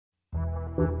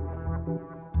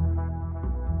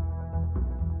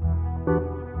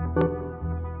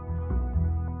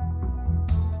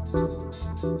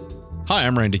Hi,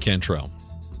 I'm Randy Cantrell.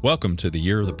 Welcome to the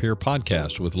Year of the Peer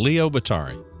podcast with Leo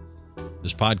Batari.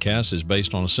 This podcast is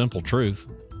based on a simple truth.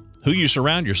 Who you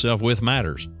surround yourself with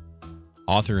matters.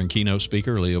 Author and keynote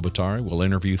speaker Leo Batari will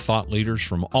interview thought leaders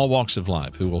from all walks of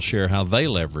life who will share how they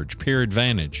leverage peer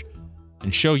advantage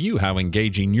and show you how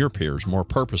engaging your peers more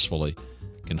purposefully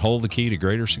can hold the key to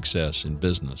greater success in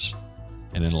business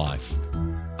and in life.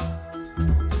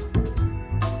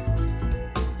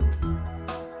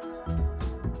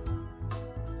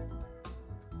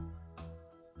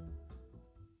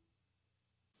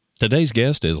 Today's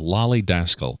guest is Lolly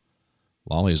Daskal.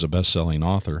 Lolly is a best-selling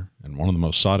author and one of the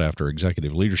most sought-after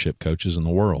executive leadership coaches in the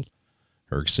world.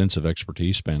 Her extensive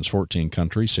expertise spans 14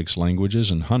 countries, 6 languages,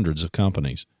 and hundreds of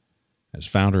companies. As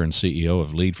founder and CEO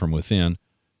of Lead From Within,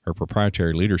 her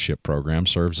proprietary leadership program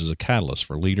serves as a catalyst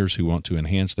for leaders who want to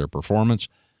enhance their performance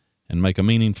and make a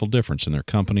meaningful difference in their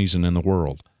companies and in the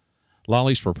world.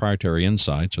 Lolly's proprietary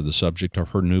insights are the subject of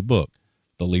her new book,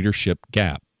 The Leadership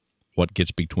Gap: What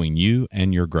Gets Between You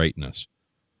and Your Greatness.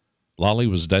 Lolly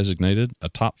was designated a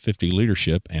top 50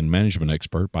 leadership and management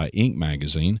expert by Inc.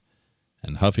 magazine,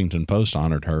 and Huffington Post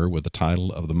honored her with the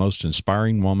title of the most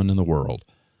inspiring woman in the world.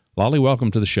 Lolly,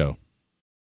 welcome to the show.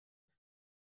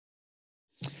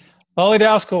 Lolly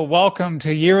Daskal, welcome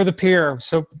to Year of the Peer.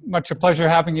 So much a pleasure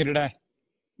having you today.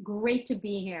 Great to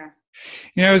be here.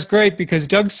 You know, it's great because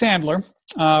Doug Sandler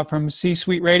from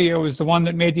C-Suite Radio is the one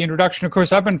that made the introduction. Of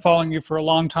course, I've been following you for a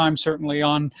long time, certainly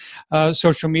on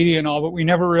social media and all, but we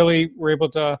never really were able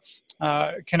to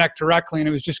connect directly. And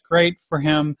it was just great for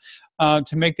him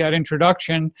to make that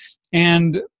introduction.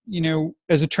 And, you know,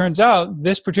 as it turns out,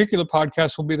 this particular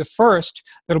podcast will be the first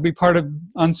that'll be part of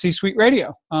on C-Suite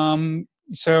Radio.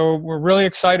 So we're really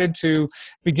excited to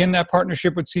begin that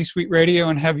partnership with C-Suite Radio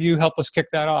and have you help us kick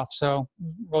that off. So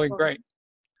really great.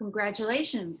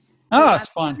 Congratulations. It's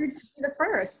fun. To be the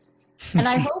first, and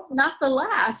I hope not the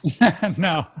last.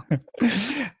 No.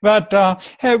 But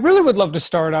hey, I really would love to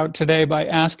start out today by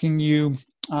asking you,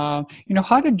 how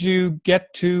did you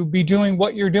get to be doing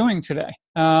what you're doing today?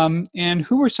 And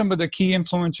who were some of the key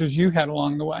influencers you had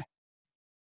along the way?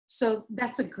 So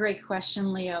that's a great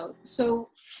question, Leo. So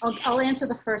I'll answer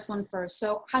the first one first.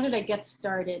 So how did I get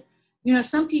started? You know,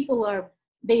 some people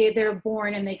they're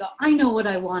born and they go, I know what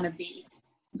I want to be.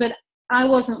 But I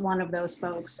wasn't one of those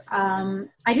folks. I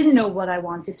didn't know what I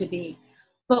wanted to be.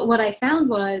 But what I found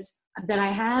was that I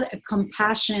had a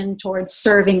compassion towards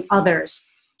serving others.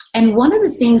 And one of the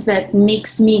things that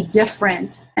makes me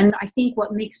different, and I think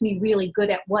what makes me really good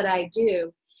at what I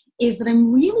do, is that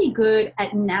I'm really good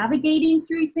at navigating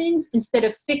through things instead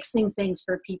of fixing things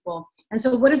for people. And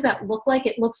so what does that look like?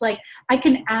 It looks like I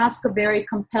can ask a very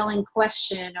compelling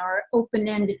question or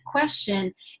open-ended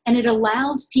question, and it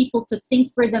allows people to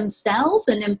think for themselves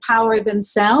and empower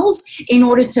themselves in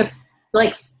order to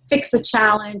fix a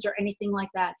challenge or anything like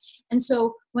that. And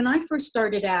so when I first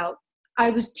started out, I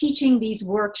was teaching these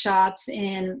workshops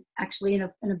in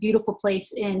a beautiful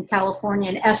place in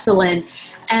California, in Esalen.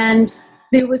 And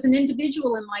there was an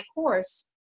individual in my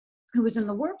course who was in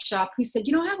the workshop who said,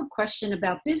 I have a question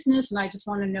about business and I just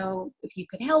want to know if you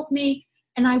could help me.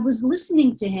 And I was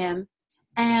listening to him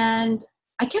and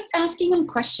I kept asking him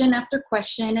question after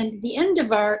question. And at the end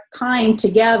of our time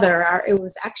together, it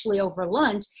was actually over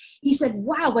lunch, he said,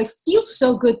 wow, I feel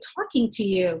so good talking to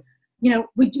you.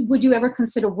 Would you ever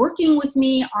consider working with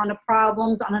me on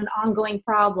an ongoing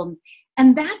problems?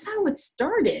 And that's how it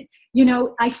started.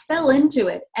 I fell into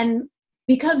it. And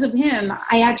because of him,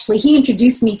 he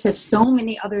introduced me to so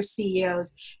many other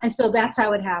CEOs. And so that's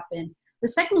how it happened. The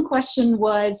second question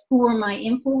was, who are my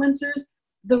influencers?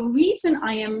 The reason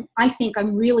I think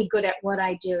I'm really good at what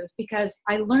I do is because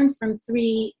I learned from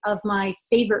 3 of my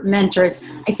favorite mentors,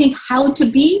 I think, how to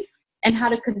be and how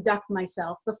to conduct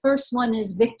myself. The first one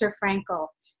is Viktor Frankl.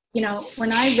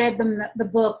 When I read the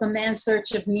book, The Man's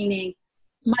Search of Meaning,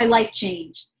 my life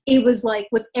changed. It was like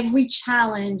with every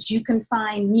challenge, you can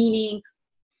find meaning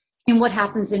in what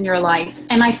happens in your life.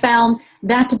 And I found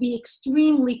that to be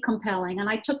extremely compelling. And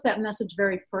I took that message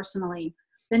very personally.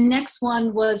 The next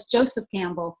one was Joseph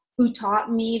Campbell, who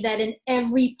taught me that in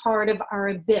every part of our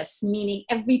abyss, meaning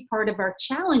every part of our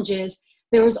challenges,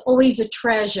 there was always a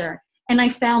treasure. And I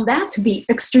found that to be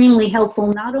extremely helpful,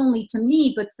 not only to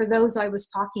me, but for those I was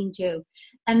talking to.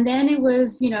 And then it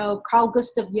was, Carl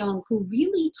Gustav Jung, who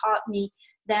really taught me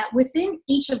that within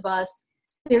each of us,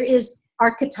 there is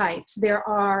archetypes. There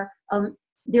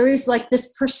is like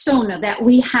this persona that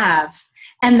we have,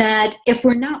 and that if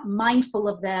we're not mindful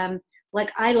of them, like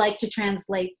I like to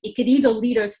translate, it could either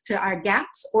lead us to our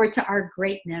gaps or to our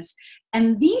greatness.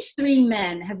 And these 3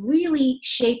 men have really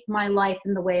shaped my life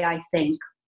in the way I think.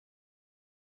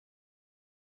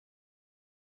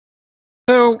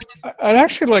 So I'd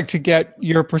actually like to get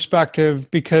your perspective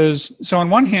because, so on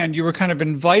one hand, you were kind of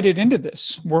invited into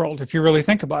this world, if you really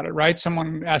think about it, right?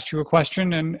 Someone asked you a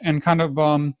question and kind of,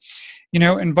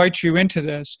 invites you into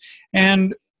this.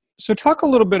 And so talk a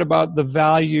little bit about the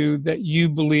value that you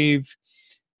believe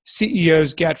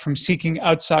CEOs get from seeking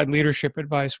outside leadership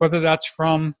advice, whether that's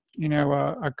from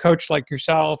a coach like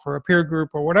yourself or a peer group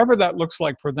or whatever that looks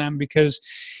like for them, because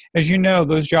as you know,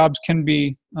 those jobs can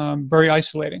be very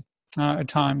isolating at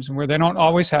times, and where they don't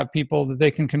always have people that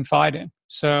they can confide in.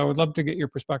 So I'd love to get your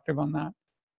perspective on that.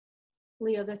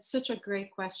 Leo, that's such a great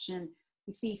question.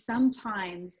 You see,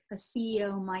 sometimes a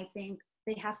CEO might think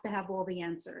they have to have all the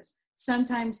answers.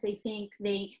 Sometimes they think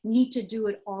they need to do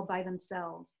it all by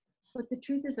themselves. But the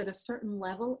truth is, at a certain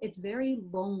level, it's very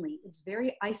lonely. It's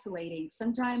very isolating.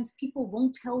 Sometimes people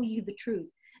won't tell you the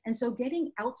truth. And so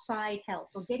getting outside help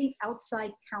or getting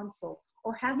outside counsel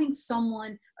or having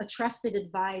someone, a trusted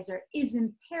advisor, is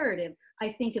imperative,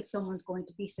 I think, if someone's going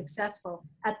to be successful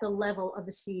at the level of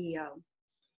a CEO.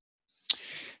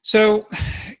 So,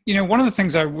 one of the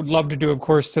things I would love to do, of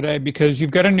course, today, because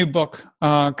you've got a new book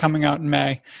coming out in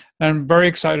May, and I'm very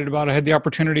excited about it. I had the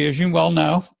opportunity, as you well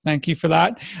know, thank you for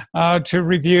that, to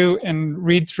review and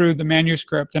read through the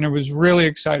manuscript, and it was really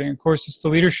exciting. Of course, it's The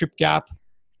Leadership Gap.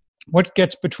 What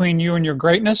gets between you and your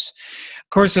greatness? Of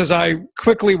course, as I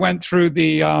quickly went through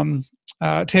the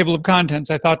table of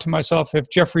contents, I thought to myself, if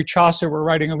Geoffrey Chaucer were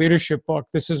writing a leadership book,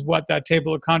 this is what that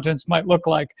table of contents might look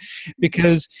like,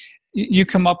 because you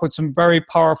come up with some very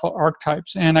powerful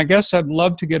archetypes. And I guess I'd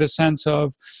love to get a sense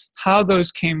of how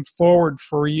those came forward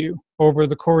for you over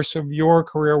the course of your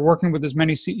career, working with as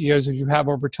many CEOs as you have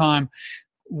over time,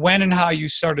 when and how you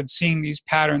started seeing these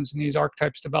patterns and these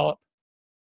archetypes develop.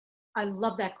 I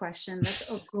love that question. That's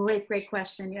a great, great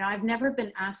question. I've never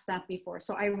been asked that before.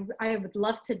 So I would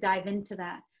love to dive into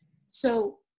that.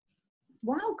 So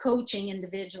while coaching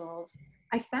individuals,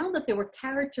 I found that there were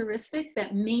characteristics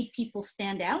that made people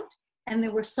stand out, and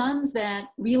there were some that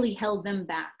really held them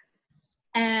back.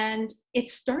 And it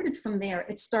started from there.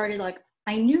 It started like,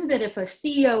 I knew that if a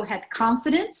CEO had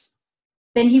confidence,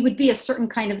 then he would be a certain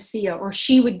kind of CEO, or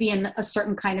she would be a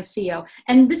certain kind of CEO.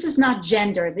 And this is not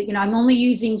gender. I'm only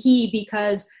using he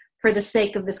because for the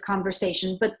sake of this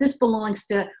conversation, but this belongs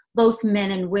to both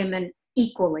men and women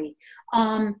equally.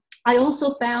 I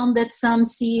also found that some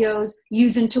CEOs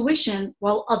use intuition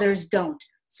while others don't.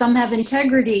 Some have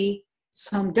integrity,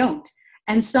 some don't.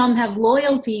 And some have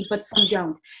loyalty, but some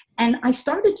don't. And I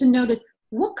started to notice,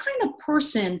 what kind of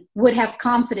person would have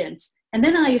confidence? And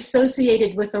then I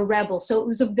associated with a rebel. So it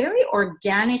was a very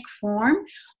organic form,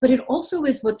 but it also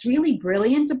is, what's really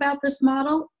brilliant about this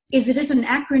model is it is an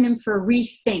acronym for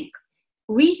rethink.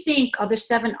 Rethink are the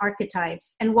 7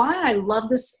 archetypes. And why I love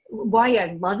this, why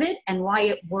I love it and why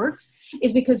it works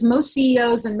is because most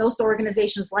CEOs and most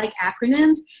organizations like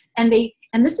acronyms, and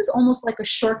this is almost like a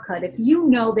shortcut. If you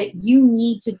know that you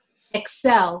need to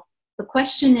excel, the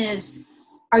question is,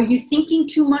 are you thinking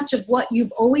too much of what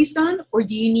you've always done, or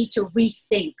do you need to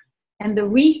rethink? And the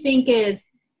rethink is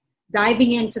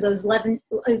diving into those 7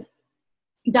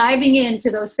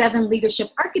 leadership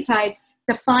archetypes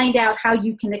to find out how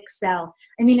you can excel.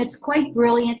 I mean, it's quite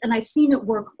brilliant, and I've seen it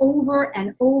work over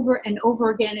and over and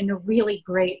over again in a really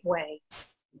great way.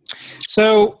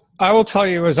 So I will tell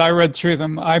you, as I read through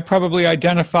them, I probably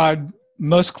identified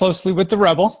most closely with the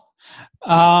rebel.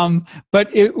 But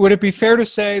would it be fair to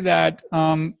say that,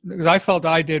 because I felt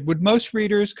I did, would most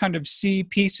readers kind of see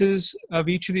pieces of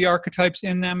each of the archetypes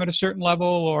in them at a certain level,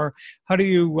 or how do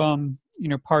you,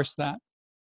 parse that?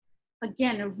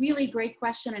 Again, a really great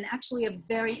question, and actually a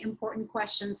very important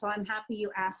question, so I'm happy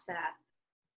you asked that.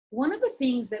 One of the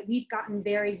things that we've gotten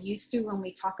very used to when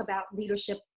we talk about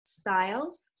leadership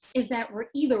styles is that we're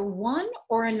either one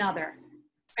or another.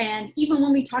 And even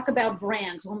when we talk about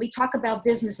brands, when we talk about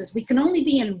businesses, we can only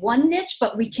be in one niche,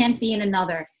 but we can't be in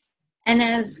another. And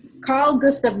as Carl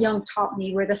Gustav Jung taught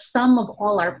me, we're the sum of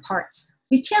all our parts.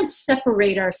 We can't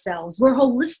separate ourselves. We're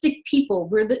holistic people.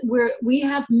 We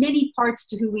have many parts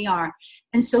to who we are.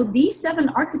 And so these 7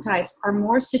 archetypes are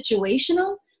more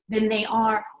situational than they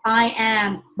are, I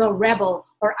am the rebel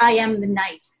or I am the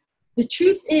knight. The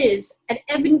truth is, at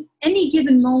any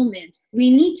given moment, we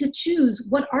need to choose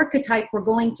what archetype we're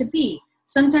going to be.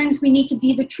 Sometimes we need to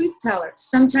be the truth teller.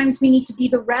 Sometimes we need to be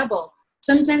the rebel.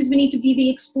 Sometimes we need to be the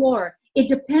explorer. It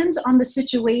depends on the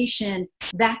situation.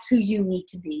 That's who you need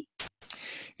to be.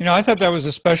 I thought that was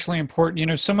especially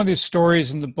important. Some of these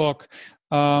stories in the book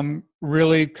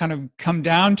really kind of come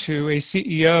down to a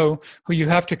CEO who you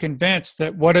have to convince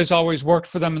that what has always worked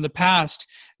for them in the past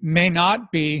may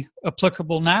not be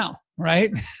applicable now,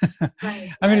 right?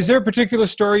 Right, I mean, is right. there a particular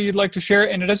story you'd like to share?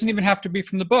 And it doesn't even have to be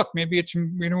from the book. Maybe it's,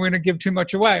 we're going to give too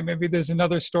much away. Maybe there's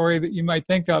another story that you might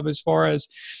think of as far as,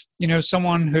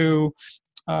 someone who,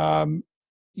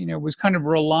 was kind of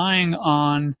relying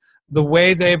on the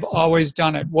way they've always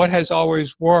done it, what has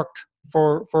always worked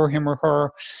for him or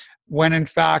her, when in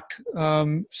fact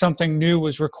something new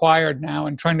was required now,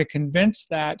 and trying to convince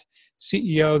that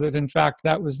CEO that in fact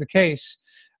that was the case.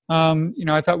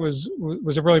 I thought was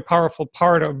a really powerful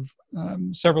part of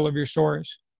several of your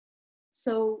stories.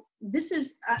 So this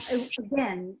is,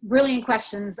 again, brilliant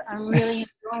questions. I'm really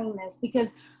enjoying this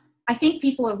because I think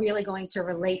people are really going to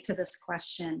relate to this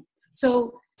question.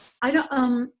 So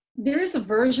there is a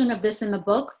version of this in the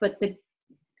book, but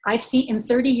I've seen in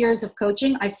 30 years of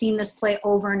coaching, I've seen this play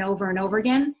over and over and over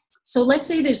again. So let's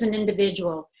say there's an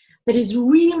individual that is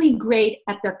really great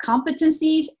at their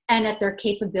competencies and at their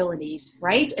capabilities,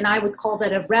 right? And I would call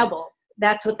that a rebel.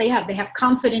 That's what they have. They have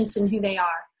confidence in who they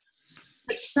are.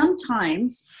 But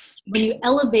sometimes when you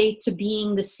elevate to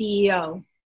being the CEO,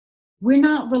 we're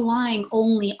not relying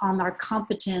only on our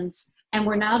competence, and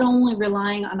we're not only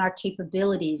relying on our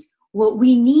capabilities. What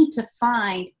we need to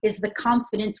find is the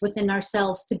confidence within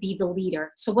ourselves to be the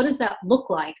leader. So what does that look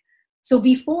like? So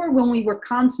before, when we were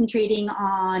concentrating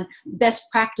on best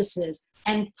practices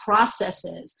and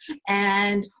processes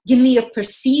and give me a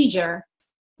procedure,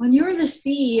 when you're the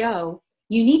CEO,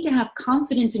 you need to have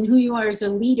confidence in who you are as a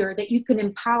leader, that you can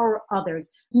empower others.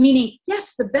 Meaning,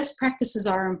 yes, the best practices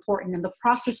are important and the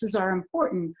processes are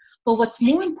important, but what's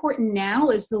more important now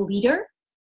as the leader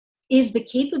is the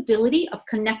capability of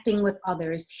connecting with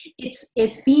others.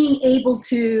 It's being able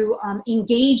to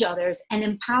engage others and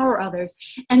empower others.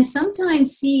 And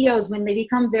sometimes CEOs, when they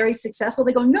become very successful,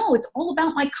 they go, no, it's all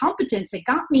about my competence. It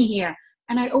got me here.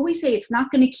 And I always say, it's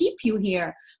not going to keep you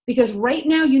here, because right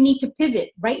now you need to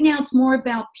pivot. Right now it's more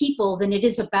about people than it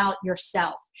is about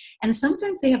yourself. And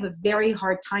sometimes they have a very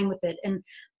hard time with it. And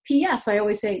P.S. I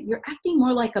always say, you're acting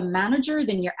more like a manager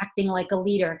than you're acting like a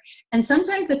leader. And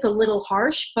sometimes it's a little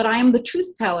harsh, but I am the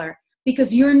truth teller,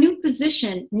 because your new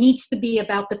position needs to be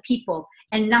about the people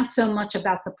and not so much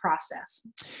about the process.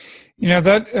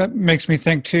 That makes me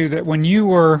think too, that when you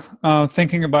were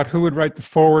thinking about who would write the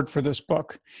foreword for this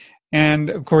book, and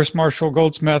of course, Marshall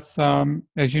Goldsmith,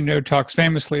 as you know, talks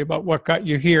famously about what got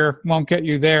you here won't get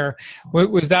you there.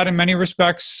 Was that in many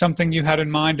respects something you had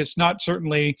in mind? It's not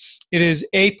certainly, it is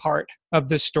a part of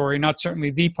this story, not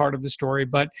certainly the part of the story,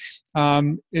 but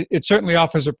it certainly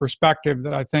offers a perspective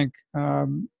that I think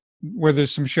where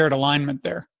there's some shared alignment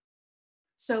there.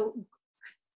 So,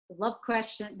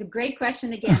 the great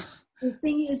question again. The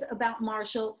thing is about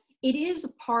Marshall, it is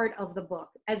a part of the book.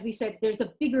 As we said, there's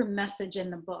a bigger message in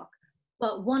the book.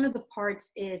 But one of the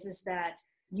parts is that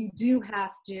you do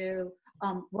have to,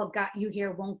 what got you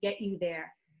here won't get you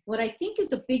there. What I think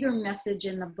is a bigger message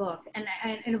in the book, and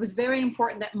it was very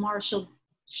important that Marshall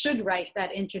should write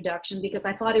that introduction, because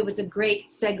I thought it was a great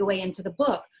segue into the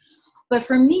book. But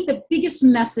for me, the biggest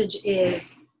message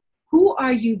is, who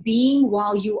are you being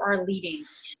while you are leading?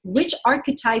 Which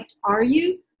archetype are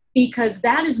you? Because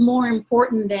that is more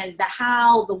important than the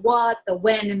how, the what, the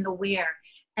when, and the where.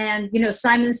 And,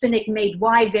 Simon Sinek made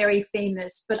why very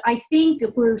famous. But I think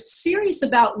if we're serious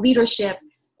about leadership,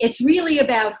 it's really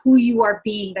about who you are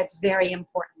being that's very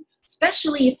important,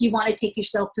 especially if you want to take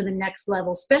yourself to the next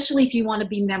level, especially if you want to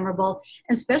be memorable,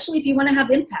 and especially if you want to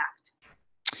have impact.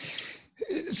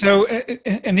 So,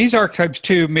 and these archetypes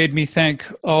too made me think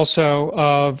also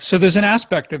of, so there's an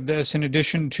aspect of this, in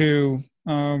addition to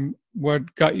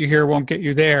what got you here won't get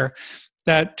you there,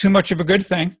 that too much of a good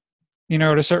thing,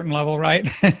 at a certain level, right?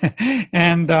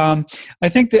 And I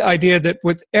think the idea that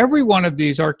with every one of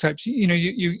these archetypes,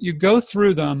 you go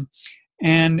through them,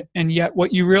 and yet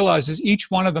what you realize is each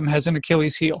one of them has an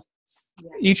Achilles heel.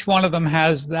 Yes. Each one of them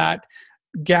has that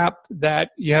gap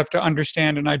that you have to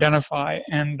understand and identify.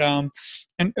 And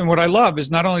what I love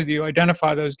is not only do you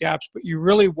identify those gaps, but you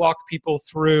really walk people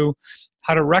through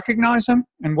how to recognize them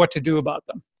and what to do about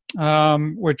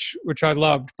them, which I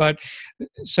loved. But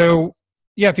so,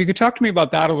 yeah, if you could talk to me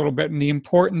about that a little bit, and the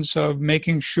importance of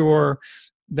making sure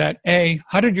that A,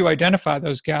 how did you identify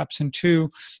those gaps? And two,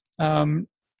 the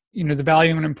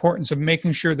value and importance of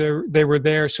making sure they were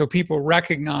there, so people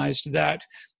recognized that,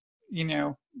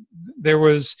 there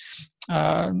was,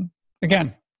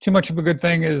 again, too much of a good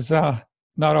thing is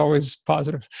not always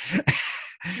positive.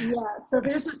 Yeah, so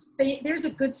there's a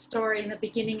good story in the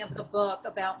beginning of the book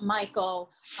about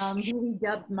Michael, who we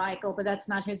dubbed Michael, but that's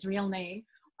not his real name,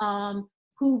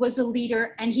 who was a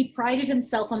leader, and he prided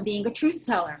himself on being a truth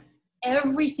teller.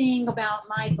 Everything about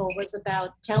Michael was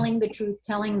about telling the truth,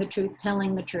 telling the truth,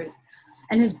 telling the truth.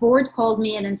 And his board called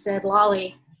me in and said,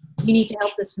 Lolly, you need to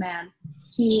help this man.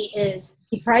 He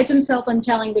prides himself on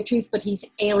telling the truth, but he's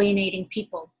alienating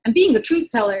people. And being a truth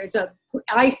teller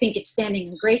I think it's standing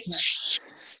in greatness.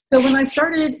 So when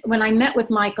I met with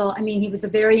Michael, I mean, he was a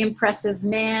very impressive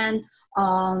man,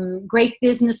 great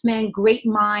businessman, great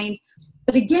mind.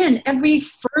 But again, every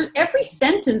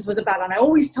sentence was about, and I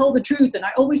always tell the truth, and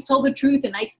I always tell the truth,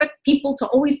 and I expect people to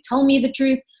always tell me the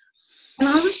truth. And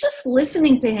I was just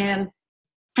listening to him.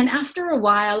 And after a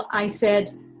while, I said,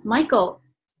 Michael,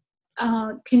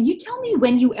 can you tell me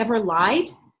when you ever lied?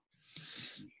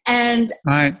 And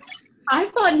right. I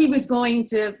thought he was going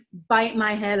to bite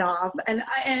my head off.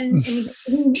 And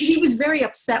he was very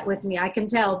upset with me, I can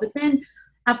tell. But then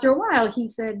after a while, he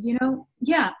said,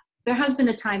 yeah, there has been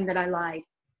a time that I lied.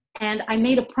 And I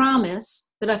made a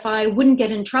promise that if I wouldn't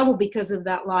get in trouble because of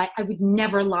that lie, I would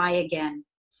never lie again.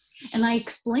 And I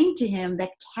explained to him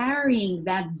that carrying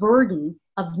that burden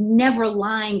of never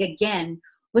lying again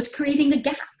was creating a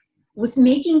gap, was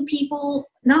making people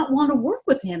not want to work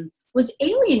with him, was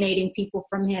alienating people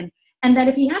from him. And that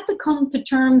if he had to come to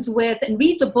terms with, and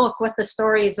read the book, what the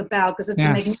story is about, because it's a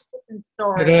magnificent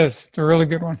story. It is. It's a really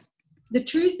good one. The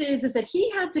truth is that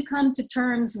he had to come to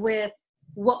terms with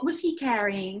what was he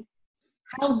carrying,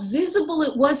 how visible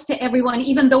it was to everyone,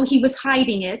 even though he was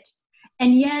hiding it.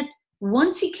 And yet,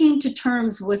 once he came to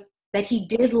terms with that he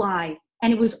did lie,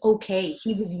 and it was okay,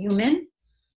 he was human,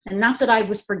 and not that I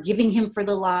was forgiving him for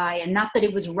the lie, and not that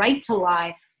it was right to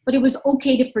lie, but it was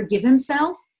okay to forgive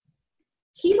himself.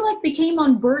 He became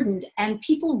unburdened, and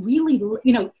people really,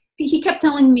 he kept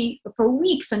telling me for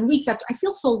weeks and weeks after, I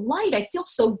feel so light, I feel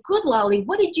so good, Lolly.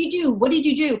 What did you do? What did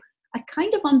you do? I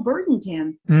kind of unburdened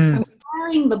him from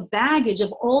carrying the baggage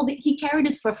of he carried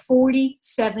it for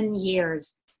 47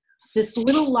 years. This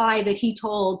little lie that he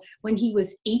told when he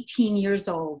was 18 years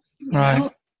old. Right.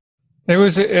 It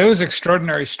was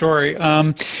extraordinary story.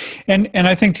 And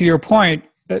I think to your point,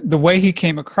 the way he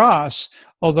came across,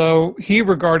 although he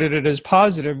regarded it as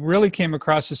positive, really came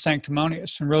across as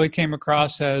sanctimonious and really came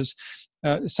across as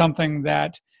something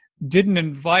that didn't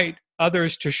invite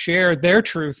others to share their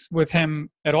truth with him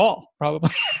at all, probably,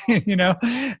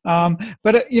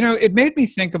 But, it made me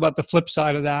think about the flip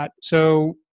side of that.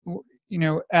 So,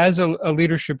 as a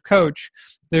leadership coach,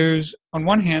 there's on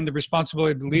one hand the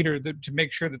responsibility of the leader to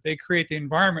make sure that they create the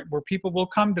environment where people will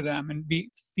come to them and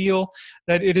feel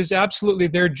that it is absolutely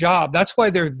their job. That's why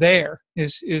they're there,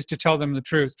 is to tell them the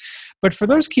truth. But for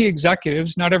those key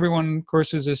executives, not everyone, of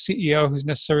course, is a CEO who's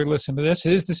necessarily listening to this.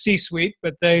 It is the C-suite,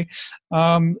 but they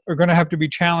are going to have to be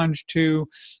challenged to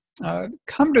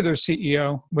come to their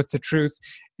CEO with the truth.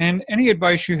 And any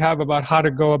advice you have about how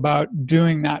to go about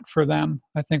doing that for them,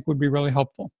 I think would be really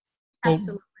helpful.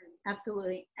 Absolutely.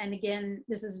 Absolutely. And again,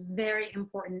 this is very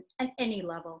important at any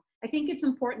level. I think it's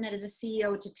important that as a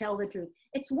CEO to tell the truth.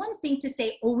 It's one thing to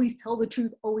say, always tell the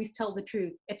truth, always tell the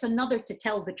truth. It's another to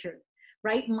tell the truth,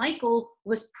 right? Michael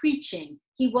was preaching.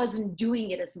 He wasn't doing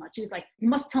it as much. He was like, you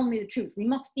must tell me the truth. We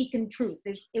must speak in truth.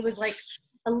 It was like,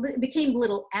 it became a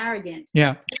little arrogant.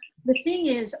 Yeah. The thing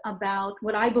is about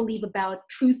what I believe about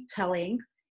truth telling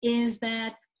is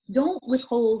that don't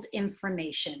withhold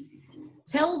information.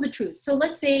 Tell the truth. So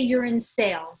let's say you're in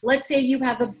sales. Let's say you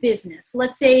have a business.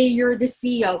 Let's say you're the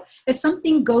CEO. If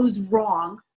something goes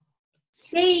wrong,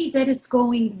 say that it's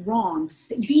going wrong.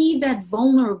 Be that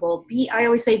vulnerable. I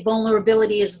always say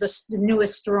vulnerability is the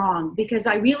newest strong, because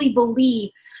I really believe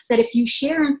that if you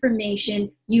share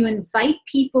information, you invite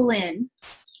people in.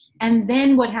 And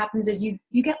then what happens is you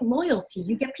get loyalty.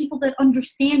 You get people that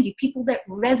understand you, people that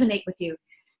resonate with you.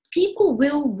 People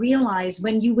will realize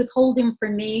when you withhold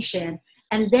information,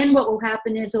 and then what will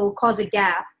happen is it will cause a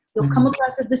gap. You'll come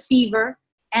across a deceiver,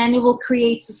 and it will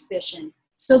create suspicion.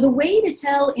 So the way to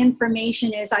tell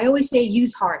information is, I always say,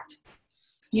 use heart.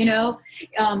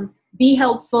 Be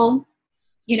helpful.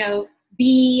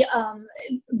 Be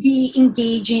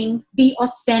engaging. Be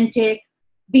authentic.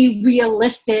 Be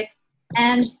realistic.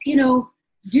 And, do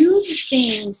the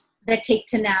things that take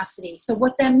tenacity. So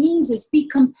what that means is be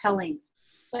compelling,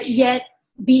 but yet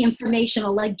be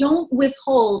informational. Like, don't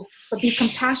withhold, but be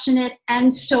compassionate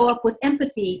and show up with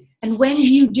empathy. And when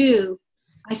you do,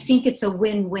 I think it's a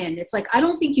win-win. It's like, I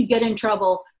don't think you get in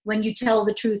trouble when you tell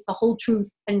the truth, the whole truth,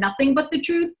 and nothing but the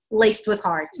truth, laced with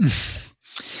heart.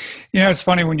 It's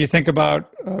funny when you think about,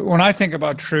 when I think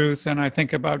about truth and I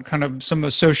think about kind of some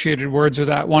associated words with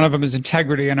that, one of them is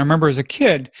integrity. And I remember as a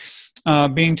kid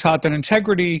being taught that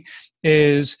integrity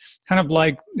is kind of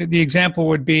like, the example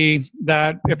would be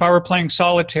that if I were playing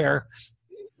solitaire,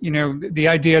 the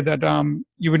idea that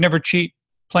you would never cheat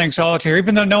playing solitaire,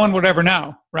 even though no one would ever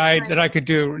know, right, Right. that I could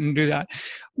do that.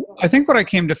 I think what I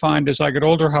came to find as I got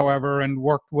older, however, and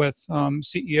worked with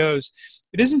CEOs,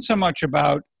 it isn't so much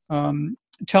about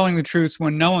telling the truth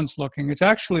when no one's looking. It's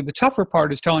actually the tougher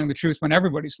part is telling the truth when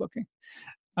everybody's looking.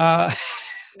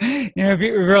 If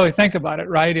you really think about it,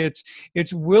 right?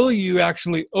 It's will you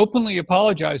actually openly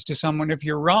apologize to someone if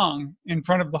you're wrong in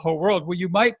front of the whole world? Well, you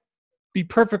might be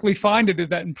perfectly fine to do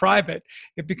that in private.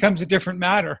 It becomes a different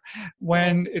matter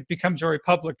when it becomes very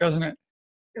public, doesn't it?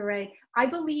 Right. I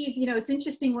believe, it's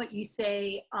interesting what you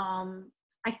say.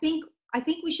 I think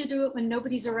we should do it when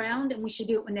nobody's around, and we should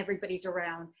do it when everybody's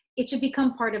around. It should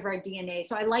become part of our DNA.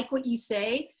 So I like what you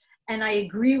say, and I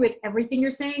agree with everything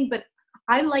you're saying, but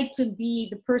I like to be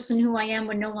the person who I am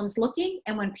when no one's looking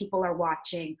and when people are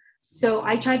watching. So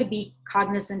I try to be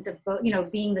cognizant of both,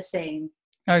 being the same.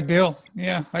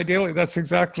 Ideally, that's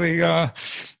exactly,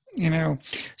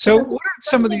 So what are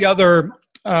some of the other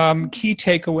key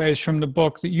takeaways from the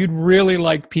book that you'd really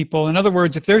like people, in other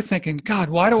words, if they're thinking, God,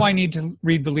 why do I need to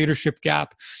read The Leadership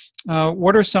Gap?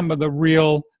 What are some of the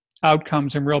real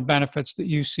outcomes and real benefits that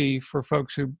you see for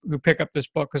folks who pick up this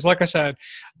book? Because like I said,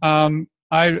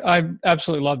 I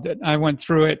absolutely loved it. I went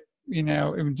through it.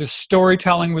 The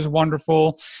storytelling was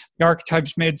wonderful. The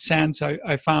archetypes made sense.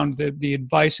 I found the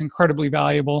advice incredibly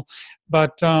valuable.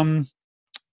 But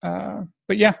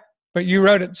you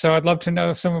wrote it, so I'd love to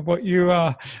know some of what you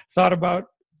thought about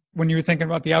when you were thinking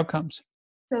about the outcomes.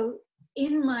 So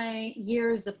in my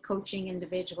years of coaching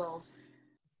individuals,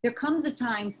 there comes a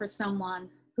time for someone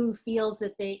who feels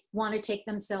that they want to take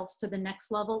themselves to the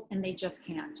next level and they just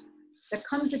can't. There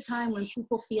comes a time when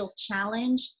people feel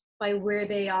challenged by where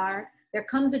they are. There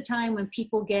comes a time when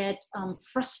people get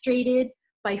frustrated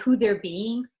by who they're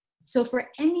being. So for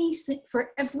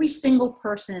every single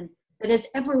person that has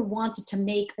ever wanted to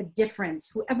make a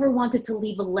difference, whoever wanted to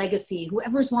leave a legacy,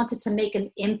 whoever's wanted to make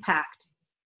an impact,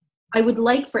 I would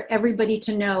like for everybody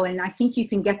to know, and I think you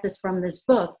can get this from this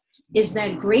book, is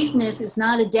that greatness is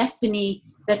not a destiny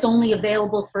that's only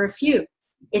available for a few.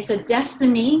 It's a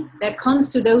destiny that comes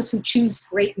to those who choose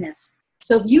greatness.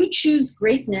 So if you choose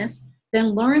greatness,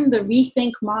 then learn the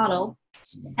rethink model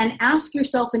and ask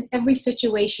yourself in every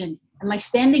situation, am I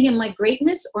standing in my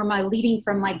greatness or am I leading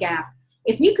from my gap?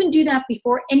 If you can do that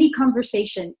before any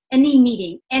conversation, any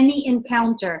meeting, any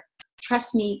encounter,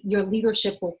 trust me, your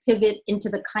leadership will pivot into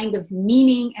the kind of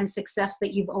meaning and success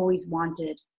that you've always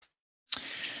wanted.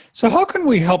 So how can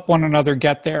we help one another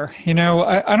get there?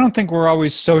 I don't think we're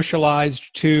always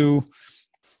socialized to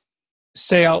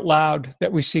say out loud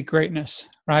that we seek greatness,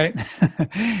 right?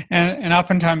 and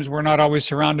oftentimes we're not always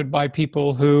surrounded by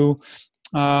people who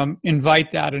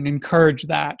invite that and encourage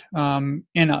that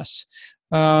in us.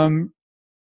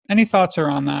 Any thoughts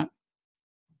around that?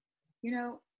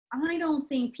 I don't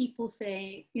think people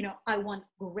say, I want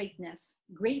greatness.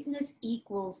 Greatness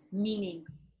equals meaning.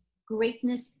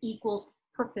 Greatness equals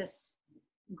purpose.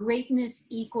 Greatness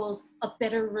equals a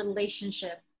better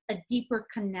relationship, a deeper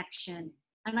connection.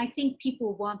 And I think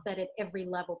people want that at every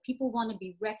level. People want to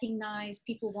be recognized.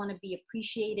 People want to be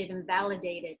appreciated and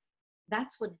validated.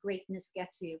 That's what greatness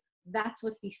gets you. That's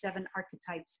what these 7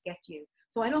 archetypes get you.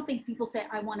 So I don't think people say,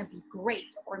 I want to be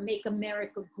great or make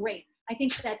America great. I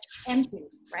think that's empty,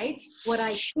 right? What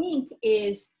I think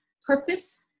is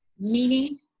purpose,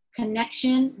 meaning,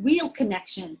 connection, real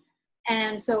connection.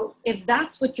 And so if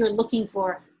that's what you're looking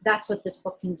for, that's what this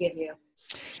book can give you.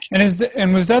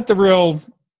 And was that the real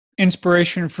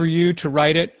inspiration for you to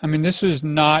write it? I mean, this was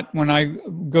not, when I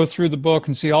go through the book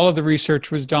and see all of the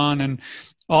research was done and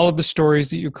all of the stories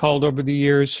that you culled over the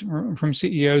years from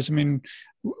CEOs. I mean,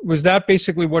 was that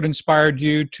basically what inspired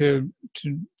you to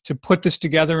put this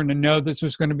together and to know this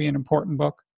was going to be an important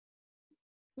book?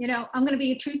 I'm going to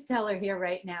be a truth teller here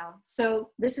right now.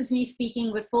 So this is me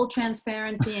speaking with full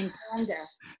transparency and candor.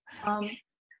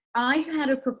 I had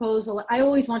a proposal. I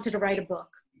always wanted to write a book.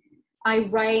 I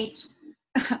write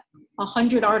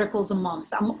 100 articles a month.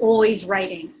 I'm always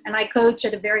writing, and I coach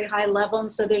at a very high level,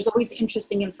 and so there's always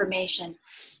interesting information.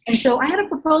 And so I had a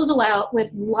proposal out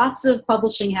with lots of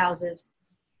publishing houses,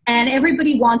 and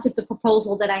everybody wanted the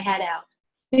proposal that I had out.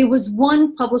 There was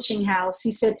one publishing house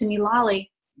who said to me,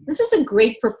 Lolly, this is a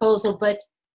great proposal, but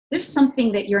there's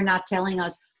something that you're not telling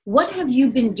us. What have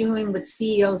you been doing with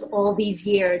CEOs all these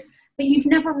years that you've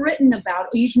never written about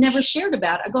or you've never shared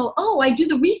about? I go, I do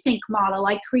the rethink model.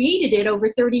 I created it over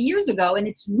 30 years ago, and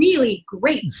it's really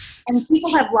great. And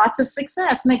people have lots of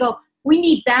success. And they go, we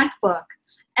need that book.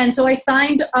 And so I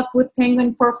signed up with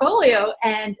Penguin Portfolio,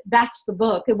 and that's the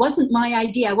book. It wasn't my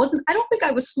idea. I don't think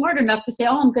I was smart enough to say,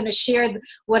 oh, I'm going to share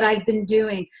what I've been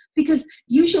doing. Because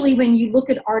usually when you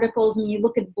look at articles and you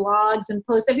look at blogs and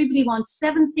posts, everybody wants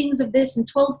 7 things of this and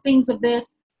 12 things of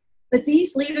this. But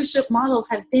these leadership models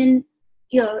have been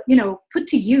put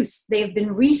to use. They've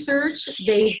been researched,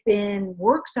 they've been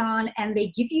worked on, and they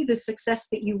give you the success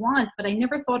that you want. But I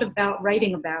never thought about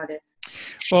writing about it.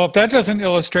 Well, if that doesn't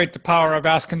illustrate the power of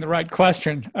asking the right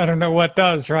question, I don't know what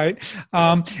does, right?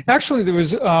 Actually, there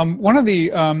was one of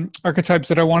the archetypes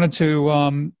that I wanted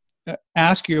to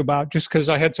ask you about, just because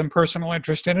I had some personal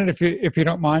interest in it, if you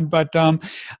don't mind. But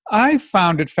I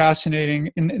found it fascinating,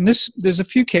 and there's a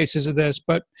few cases of this,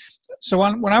 but so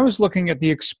when I was looking at the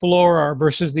explorer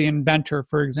versus the inventor,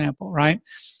 for example, right?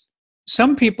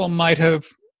 Some people might have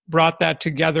brought that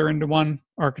together into one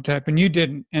archetype, and you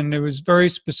didn't. And there was very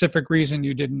specific reason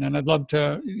you didn't. And I'd love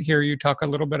to hear you talk a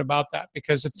little bit about that,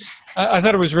 because I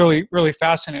thought it was really, really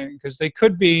fascinating, because they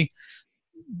could be,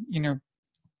 you know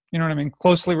what I mean,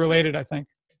 closely related, I think.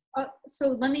 So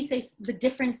let me say the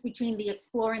difference between the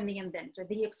explorer and the inventor.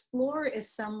 The explorer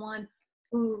is someone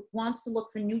who wants to look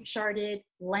for new charted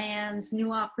lands,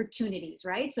 new opportunities,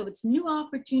 right? So it's new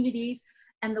opportunities,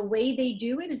 and the way they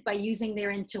do it is by using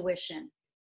their intuition.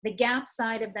 The gap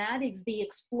side of that is the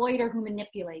exploiter who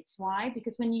manipulates. Why?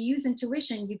 Because when you use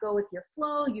intuition, you go with your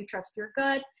flow, you trust your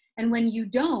gut, and when you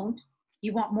don't,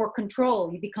 you want more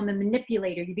control, you become a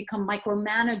manipulator, you become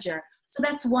micromanager. So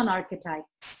that's one archetype.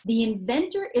 The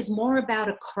inventor is more about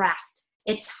a craft.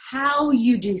 It's how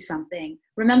you do something.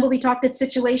 Remember, we talked at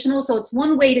situational, so it's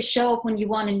one way to show up when you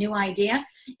want a new idea.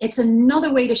 It's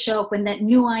another way to show up when that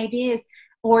new idea is,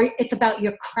 or it's about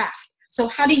your craft. So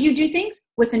how do you do things?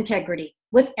 With integrity,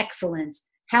 with excellence.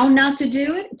 How not to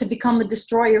do it? To become a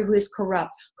destroyer who is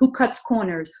corrupt, who cuts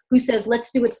corners, who says,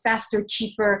 let's do it faster,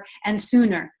 cheaper, and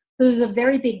sooner. There's a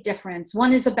very big difference.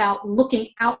 One is about looking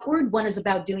outward, one is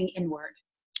about doing inward.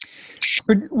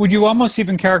 Would you almost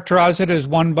even characterize it as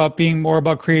one about being more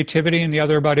about creativity and the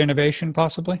other about innovation,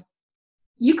 possibly?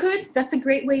 You could. That's a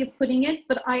great way of putting it.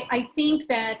 But I think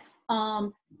that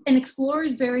an explorer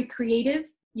is very creative.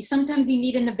 Sometimes you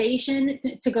need innovation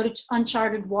to go to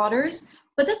uncharted waters.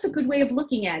 But that's a good way of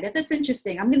looking at it. That's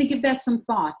interesting. I'm going to give that some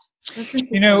thought.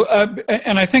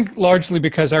 And I think largely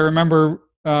because I remember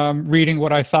reading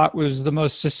what I thought was the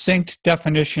most succinct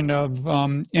definition of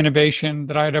innovation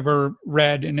that I had ever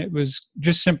read, and it was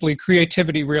just simply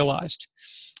creativity realized,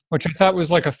 which I thought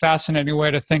was like a fascinating way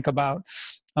to think about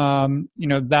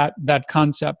that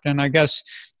concept. And I guess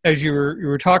as you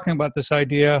were talking about this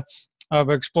idea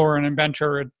of explorer and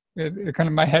inventor, it kind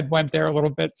of, my head went there a little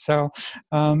bit. So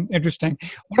interesting.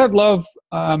 What I'd love,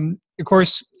 of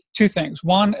course, 2 things.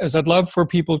 One is I'd love for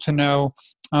people to know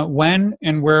when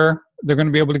and where they're going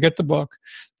to be able to get the book.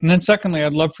 And then secondly,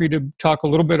 I'd love for you to talk a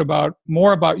little bit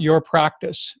more about your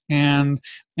practice and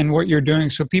what you're doing,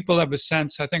 so people have a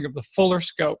sense, I think, of the fuller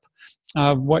scope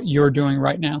of what you're doing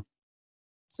right now.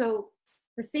 So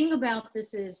the thing about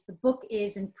this is the book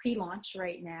is in pre-launch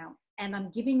right now, and I'm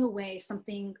giving away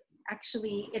something.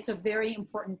 Actually, it's a very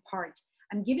important part.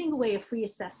 I'm giving away a free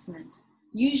assessment.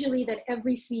 Usually that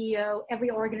every CEO, every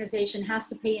organization has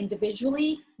to pay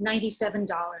individually $97.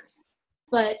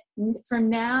 But from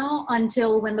now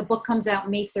until when the book comes out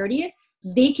May 30th,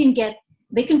 they can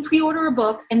pre-order a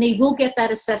book and they will get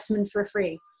that assessment for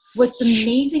free. What's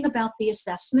amazing about the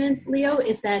assessment, Leo,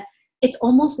 is that it's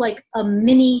almost like a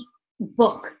mini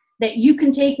book that you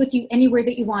can take with you anywhere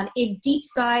that you want. It deep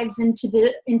dives into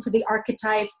the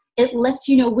archetypes. It lets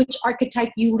you know which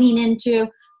archetype you lean into.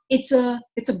 It's a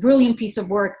brilliant piece of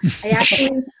work. I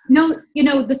actually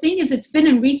the thing is, it's been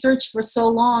in research for so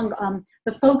long.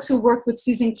 The folks who worked with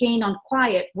Susan Cain on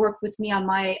Quiet worked with me on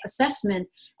my assessment,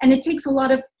 and it takes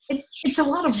it's a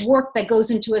lot of work that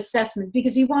goes into assessment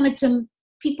because you wanted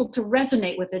people to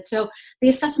resonate with it. So the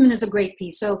assessment is a great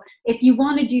piece. So if you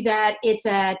want to do that, it's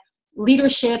at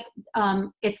leadership.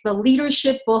 It's the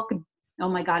leadership book. Oh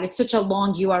my God, it's such a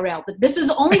long URL, but this is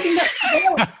the only thing that's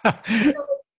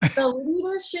the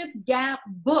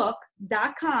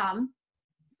leadershipgapbook.com.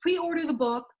 Pre-order the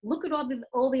book, look at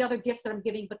all the other gifts that I'm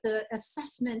giving, but the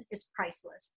assessment is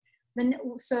priceless.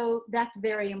 So that's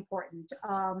very important.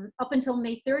 Up until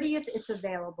May 30th, it's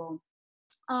available.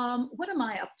 What am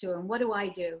I up to and what do I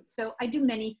do? So I do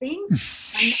many things.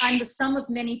 I'm the sum of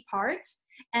many parts.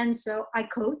 And so I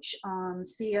coach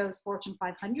CEOs, Fortune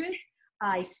 500.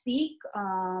 I speak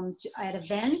at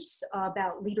events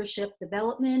about leadership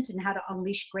development and how to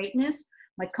unleash greatness.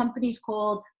 My company's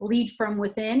called Lead From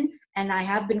Within, and I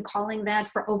have been calling that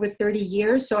for over 30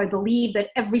 years. So I believe that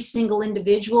every single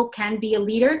individual can be a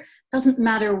leader. Doesn't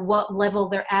matter what level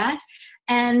they're at.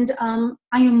 And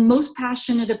I am most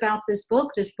passionate about this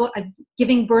book. I'm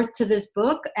giving birth to this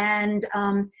book, and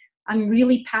I'm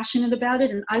really passionate about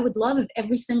it. And I would love if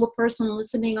every single person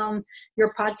listening on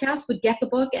your podcast would get the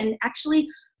book and actually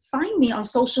find me on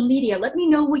social media. Let me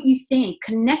know what you think.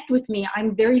 Connect with me.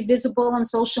 I'm very visible on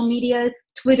social media,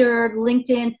 Twitter,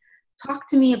 LinkedIn. Talk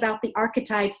to me about the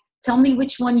archetypes. Tell me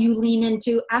which one you lean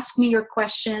into. Ask me your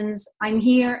questions. I'm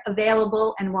here,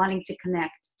 available, and wanting to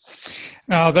connect.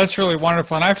 Oh, that's really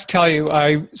wonderful. And I have to tell you,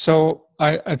 I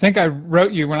think I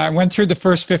wrote you when I went through the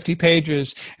first 50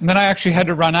 pages, and then I actually had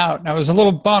to run out. And I was a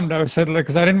little bummed. I said,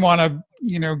 because I didn't want to,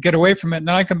 get away from it. And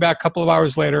then I come back a couple of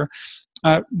hours later,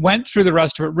 went through the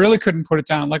rest of it, really couldn't put it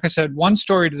down. Like I said, one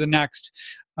story to the next,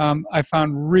 I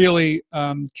found really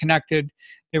connected.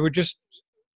 The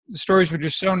stories were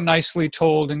just so nicely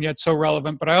told and yet so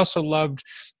relevant. But I also loved,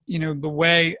 the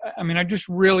way, I just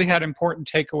really had important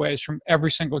takeaways from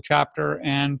every single chapter.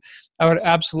 And I would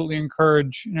absolutely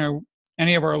encourage,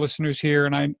 any of our listeners here.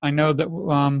 And I know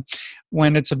that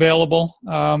when it's available,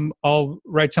 I'll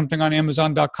write something on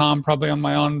Amazon.com, probably on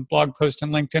my own blog post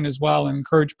and LinkedIn as well, and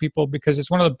encourage people, because it's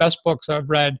one of the best books I've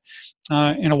read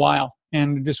in a while.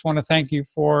 And I just want to thank you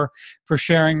for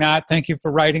sharing that. Thank you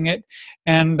for writing it.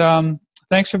 And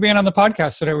thanks for being on the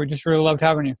podcast today. We just really loved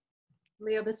having you.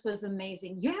 Leo, this was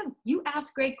amazing. You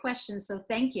asked great questions, so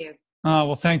thank you. Oh,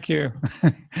 well, thank you.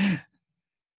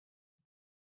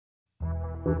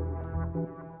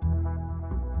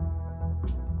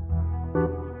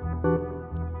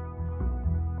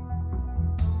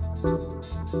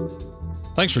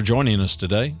 Thanks for joining us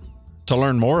today. To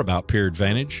learn more about Peer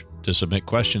Advantage, to submit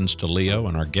questions to Leo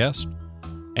and our guest,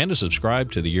 and to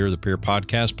subscribe to the Year of the Peer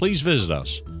podcast, please visit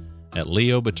us at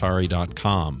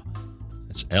leobottary.com.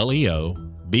 It's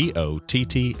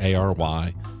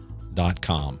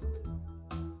LeoBottary.com.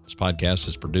 This podcast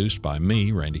is produced by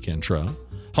me, Randy Cantrell,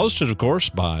 hosted, of course,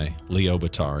 by Leo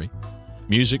Bottary.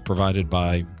 Music provided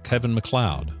by Kevin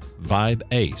MacLeod, Vibe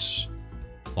Ace,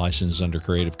 licensed under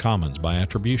Creative Commons by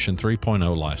Attribution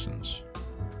 3.0 license.